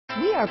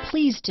We are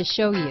pleased to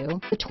show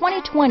you the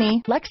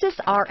 2020 Lexus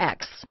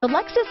RX. The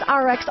Lexus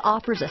RX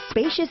offers a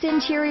spacious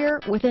interior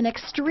with an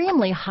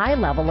extremely high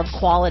level of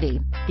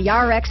quality. The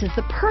RX is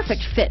the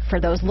perfect fit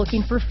for those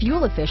looking for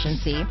fuel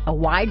efficiency, a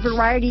wide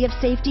variety of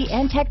safety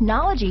and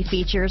technology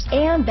features,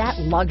 and that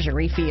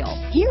luxury feel.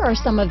 Here are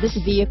some of this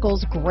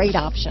vehicle's great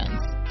options: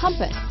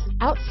 compass,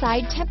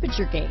 outside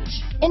temperature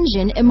gauge,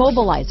 engine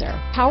immobilizer,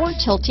 power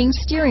tilting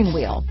steering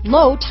wheel,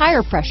 low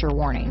tire pressure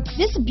warning.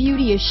 This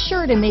beauty is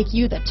sure to make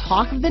you the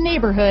talk of the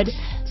neighborhood,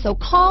 so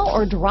call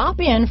or drop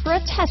in for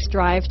a test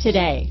drive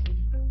today.